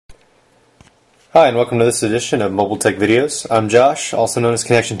Hi, and welcome to this edition of Mobile Tech Videos. I'm Josh, also known as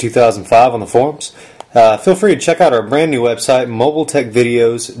Connection 2005 on the forums. Feel free to check out our brand new website,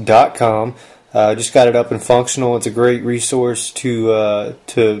 mobiletechvideos.com. Just got it up and functional. It's a great resource to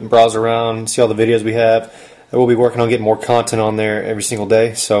browse around and see all the videos we have. We'll be working on getting more content on there every single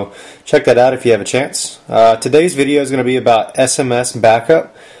day, so check that out if you have a chance. Today's video is going to be about SMS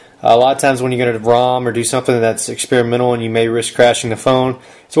backup. A lot of times when you're going to ROM or do something that's experimental and you may risk crashing the phone,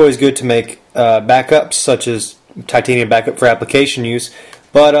 it's always good to make backups, such as titanium backup for application use.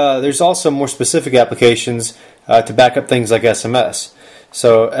 But there's also more specific applications to back up things like SMS.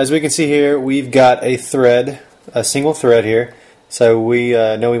 So as we can see here, we've got a thread, a single thread here. So we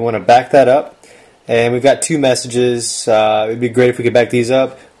know we want to back that up. And we've got two messages. It would be great if we could back these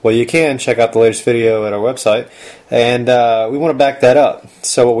up. Well, you can check out the latest video at our website, and we want to back that up.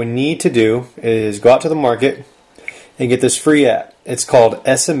 So what we need to do is go out to the market and get this free app. It's called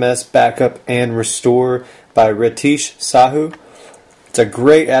SMS Backup and Restore by Ritesh Sahu. It's a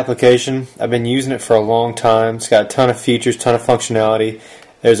great application. I've been using it for a long time. It's got a ton of features, ton of functionality.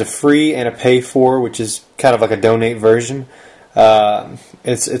 There's a free and a pay for, which is kind of like a donate version.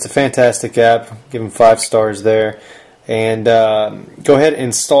 It's a fantastic app. Give them 5 stars there. And go ahead and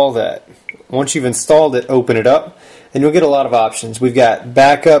install that. Once you've installed it, open it up, and you'll get a lot of options. We've got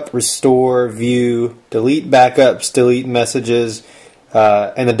backup, restore, view, delete backups, delete messages,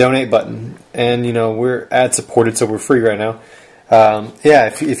 and the donate button. And you know, we're ad supported, so we're free right now. Yeah,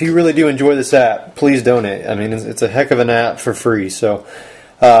 if you really do enjoy this app, please donate. I mean, it's a heck of an app for free. So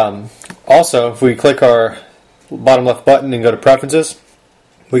also, if we click our bottom left button and go to preferences,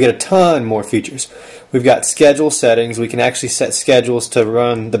 we get a ton more features. We've got schedule settings. We can actually set schedules to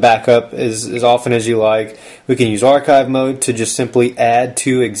run the backup as often as you like. We can use archive mode to just simply add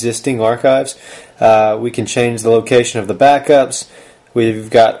to existing archives. We can change the location of the backups. We've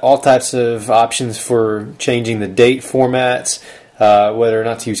got all types of options for changing the date formats, whether or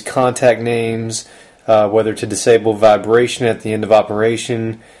not to use contact names, whether to disable vibration at the end of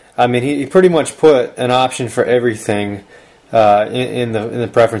operation. I mean, he pretty much put an option for everything in the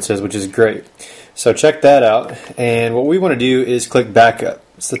preferences, which is great. So check that out. And what we want to do is click backup.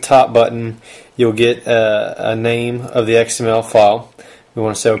 It's the top button. You'll get a name of the XML file. We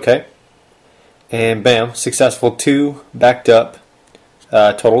want to say OK. And bam, successful 2 backed up.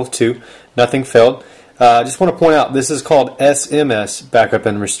 Total of 2. Nothing failed. I just want to point out this is called SMS Backup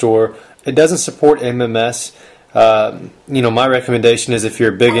and Restore. It doesn't support MMS. You know, my recommendation is if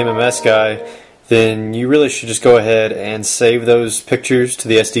you're a big MMS guy, then you really should just go ahead and save those pictures to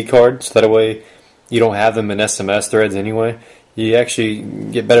the SD card, so that way you don't have them in SMS threads anyway. You actually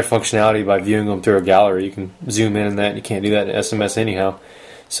get better functionality by viewing them through a gallery. You can zoom in that, and you can't do that in SMS anyhow.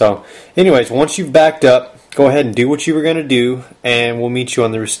 So anyways, once you've backed up, go ahead and do what you were going to do, and we'll meet you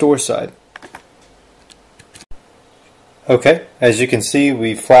on the restore side. Okay, as you can see,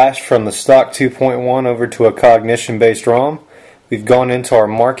 we flashed from the stock 2.1 over to a cognition-based ROM. We've gone into our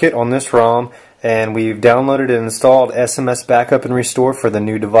market on this ROM, and we've downloaded and installed SMS Backup and Restore for the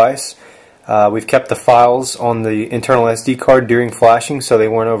new device. We've kept the files on the internal SD card during flashing so they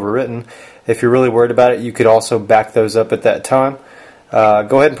weren't overwritten. If you're really worried about it, you could also back those up at that time.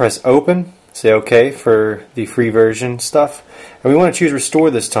 Go ahead and press open, say OK for the free version stuff. And we want to choose restore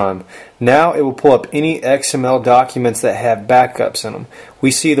this time. Now it will pull up any XML documents that have backups in them.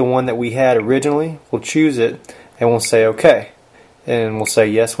 We see the one that we had originally, we'll choose it, and we'll say OK. And we'll say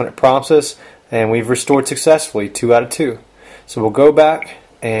yes when it prompts us, and we've restored successfully, 2 out of 2. So we'll go back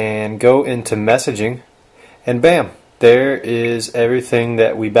and go into messaging, and bam, there is everything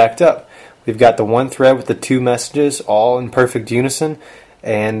that we backed up. We've got the one thread with the 2 messages all in perfect unison,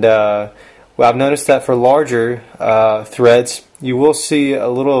 and well, I've noticed that for larger threads you will see a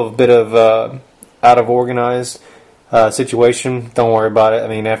little bit of out of organized situation. Don't worry about it. I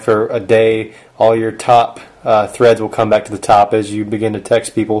mean, after a day, all your top threads will come back to the top as you begin to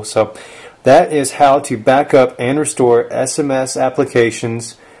text people. So that is how to back up and restore SMS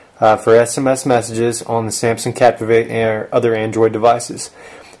applications for SMS messages on the Samsung Captivate and other Android devices.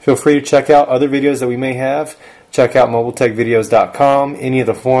 Feel free to check out other videos that we may have. Check out mobiletechvideos.com, any of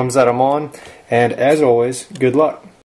the forums that I'm on, and as always, good luck.